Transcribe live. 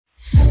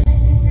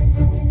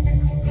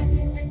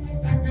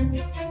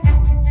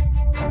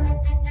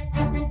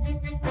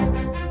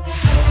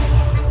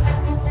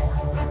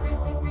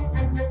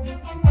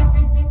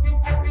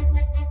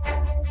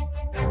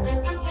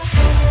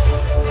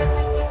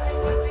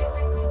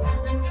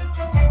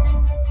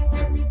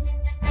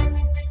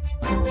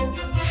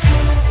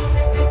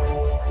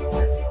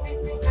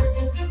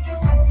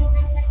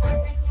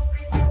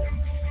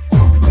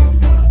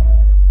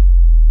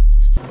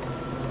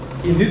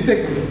this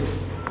segment,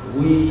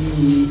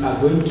 we are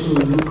going to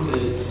look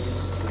at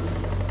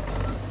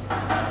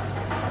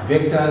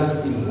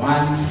vectors in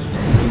one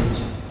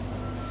dimension.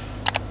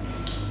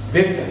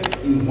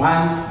 Vectors in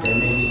one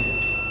dimension.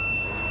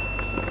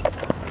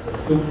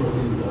 Let's still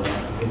proceed with our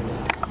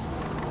vectors.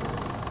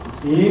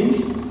 In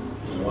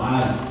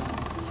one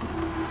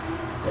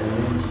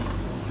dimension.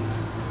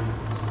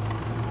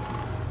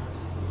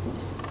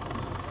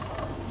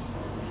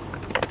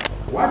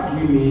 What do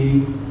we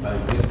mean by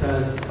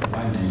vectors in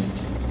one dimension?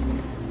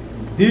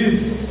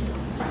 These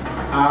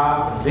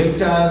are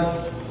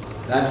vectors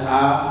that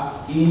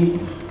are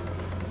in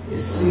a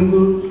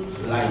single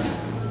line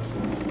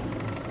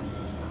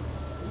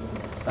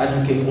that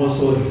we can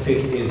also refer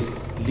to as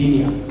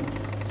linear,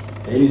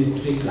 any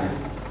straight line,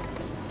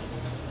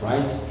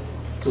 right?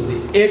 So they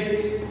act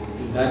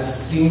in that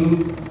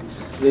single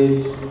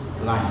straight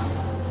line.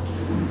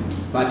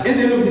 But at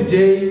the end of the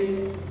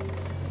day,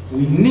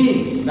 we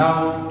need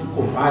now to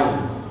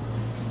combine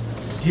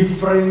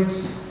different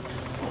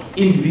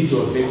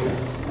individual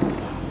vectors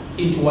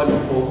into what we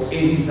call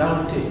a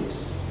resultant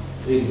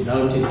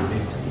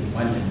vector in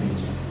one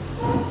dimension.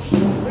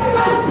 So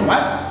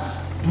what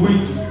do we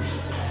do?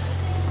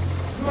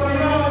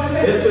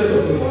 Let's first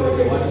of all look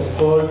at what is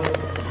called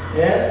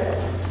a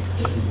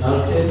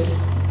resultant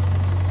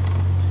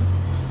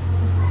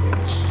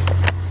vector.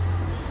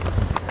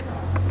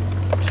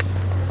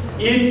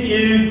 It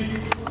is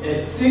a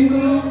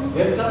single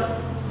vector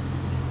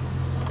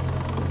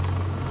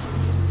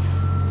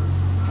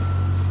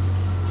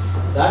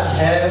that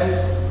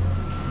has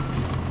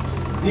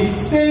the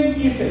same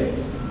effect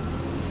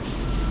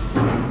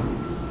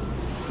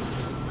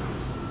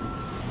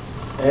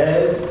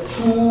as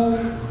two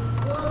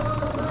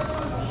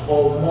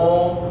or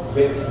more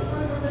vectors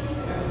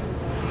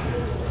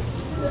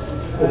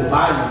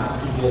combined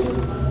together.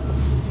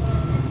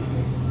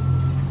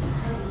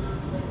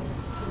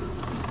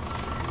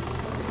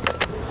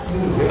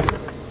 Single vector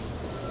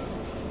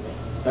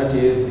that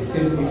has the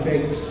same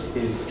effect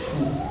as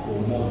two or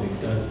more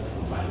vectors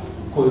combined.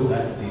 We call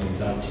that the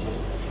resultant.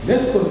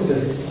 Let's consider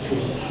this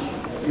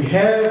situation. We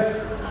have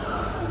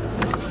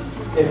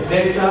a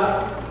vector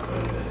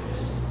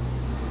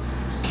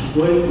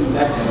going in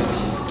that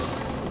direction.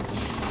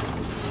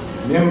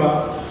 Remember,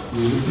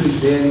 we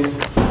represent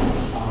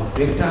our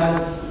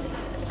vectors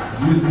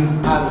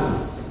using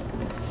arrows.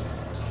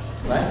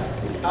 Right?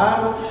 The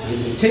arrow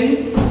is a tail.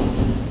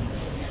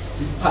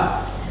 This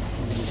part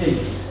is the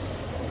tail.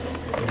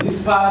 This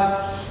part,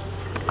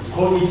 we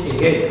call it a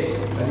head.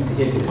 That is the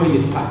head, the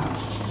pointed part.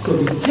 So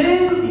the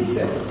tail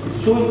itself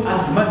is showing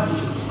us the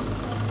magnitude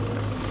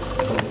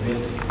of the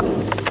vector.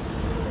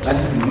 That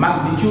is the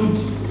magnitude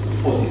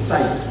of the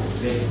size of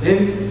the vector. Then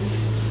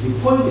the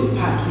pointed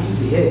part, which is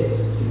the head,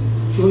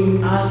 is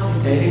showing us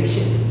the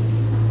direction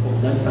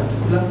of that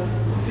particular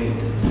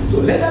vector.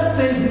 So let us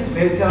say this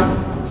vector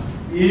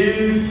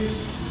is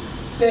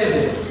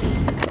 7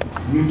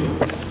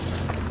 newtons.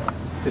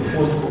 It's a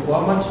force of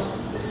how much?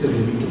 Of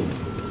 7 newtons.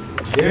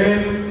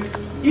 Then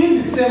in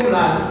the same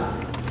line,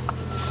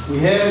 we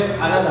have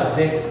another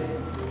vector,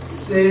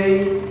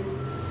 say,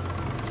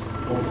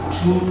 of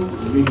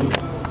 2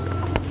 newtons.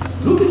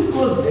 Looking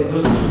closely at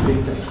those two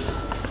vectors,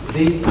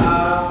 they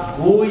are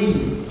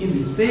going in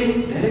the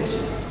same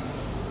direction.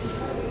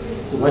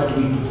 So what do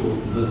we do to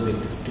those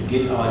vectors to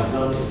get our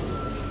resultant?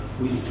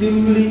 We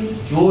simply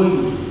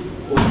join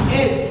or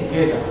add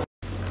together.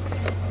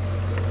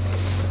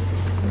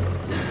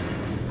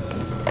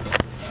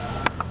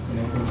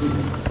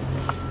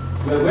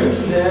 We are going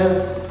to have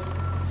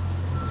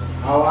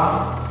our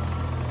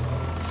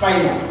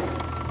final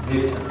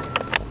vector.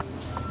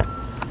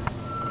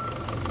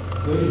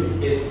 It's going to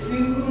be a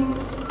single,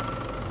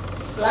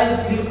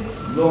 slightly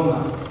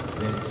longer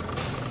vector,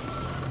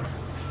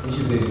 which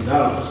is the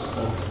result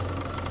of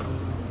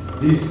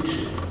these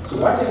two. So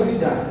what have we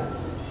done?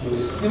 We've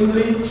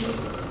simply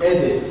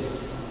added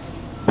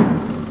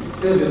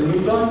 7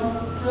 Newton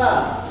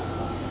plus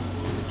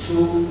 2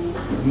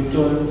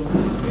 Newton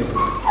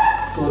vector.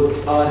 So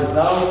our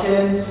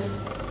resultant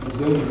is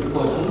going to be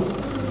equal to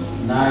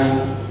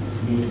 9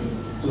 newtons.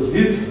 So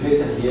this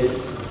vector here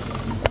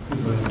is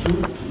equivalent to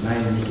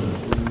 9 newtons.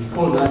 We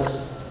call that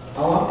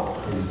our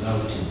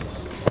resultant.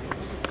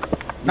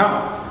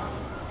 Now,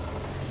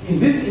 in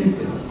this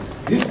instance,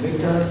 these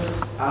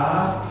vectors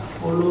are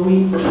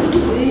following the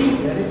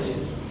same direction.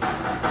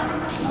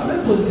 Now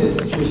let's consider a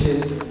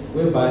situation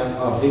whereby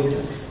our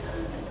vectors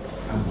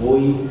are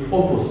going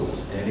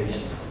opposite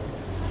directions.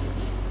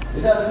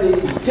 Let us say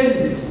we turn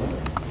this one,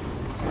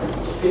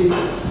 it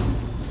faces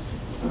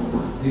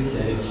this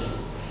direction.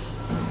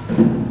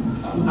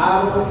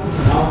 Our arrow is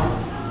now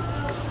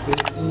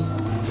facing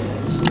this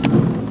direction.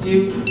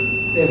 Still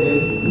 7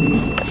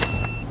 newtons.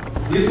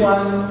 This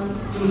one is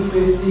still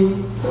facing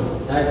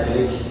that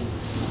direction.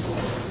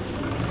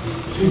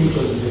 2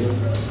 newtons.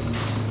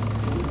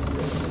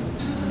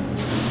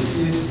 This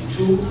is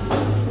 2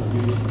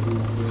 newtons.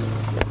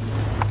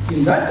 In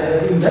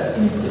that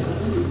instance,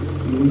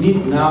 you need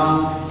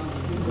now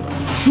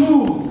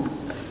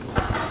choose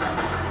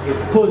a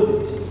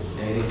positive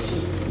direction.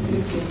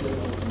 this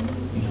case.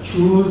 You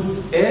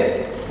choose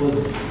a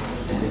positive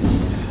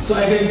direction. So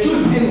I can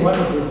choose any one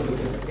of those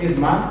vectors as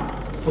my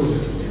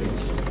positive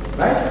direction,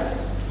 right?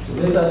 So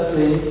let us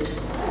say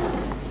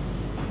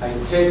I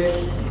take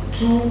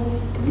 2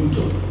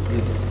 Newton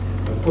as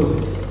a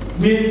positive.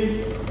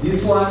 Means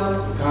this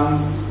one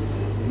becomes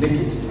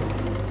negative.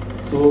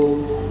 So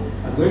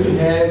I'm going to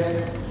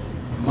have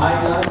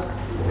minus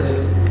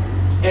 7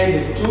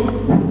 added to 2.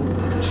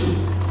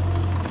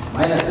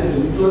 Minus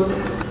 7 Newtons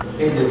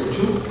added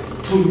to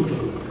 2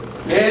 Newtons.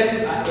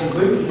 And I am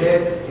going to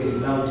have a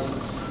resultant.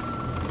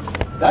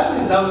 That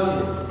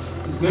resultant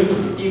is going to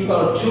be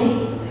equal to,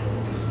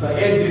 if I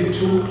add these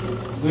 2,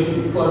 it's going to be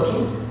equal to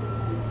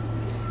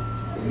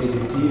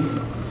negative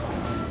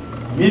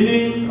 5.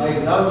 Meaning my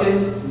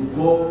resultant will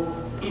go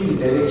in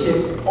the direction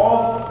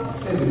of the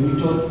 7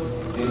 Newton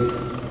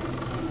vector.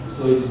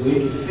 So it is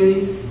going to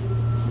face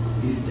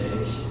this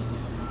direction.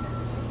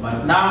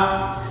 But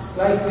now it is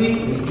slightly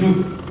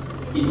reduced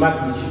in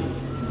magnitude.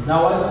 It is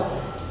now what?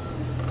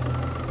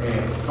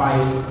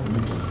 5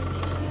 Newtons.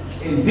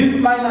 And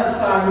this minus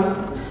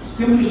sign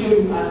simply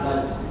showing us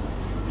that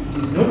it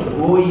is not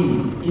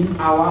going in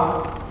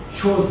our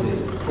chosen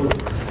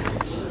positive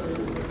direction,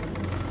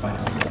 but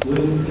it is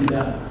going in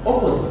the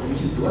opposite,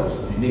 which is what?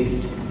 The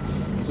negative.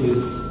 So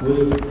it's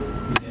going in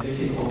the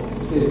direction of the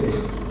 7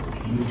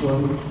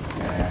 Newton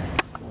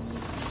force.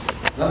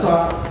 That's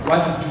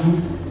what we do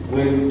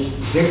when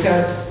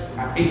vectors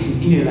are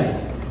acting in a line,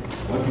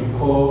 what we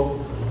call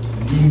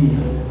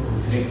linear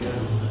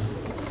vectors,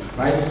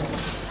 right?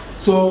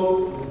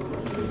 So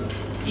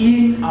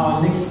in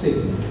our next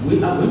segment,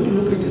 we are going to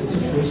look at a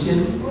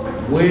situation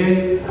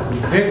where the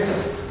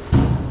vectors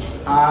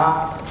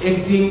are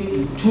acting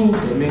in 2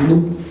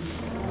 dimensions,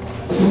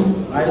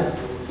 right?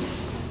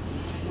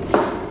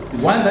 The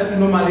one that we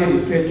normally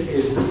refer to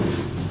as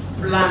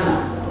planar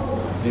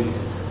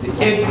vectors. They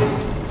act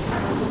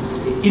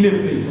in a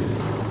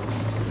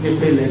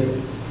plane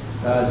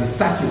like the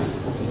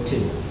surface of a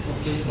table,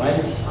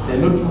 right?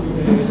 They're not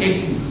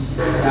acting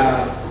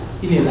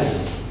in a line,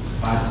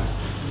 but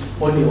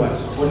only what?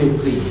 On a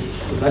plane.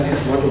 So that is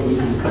what we're going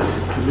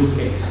to look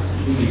at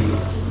in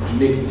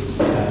the next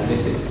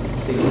lesson.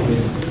 Thank you very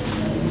much.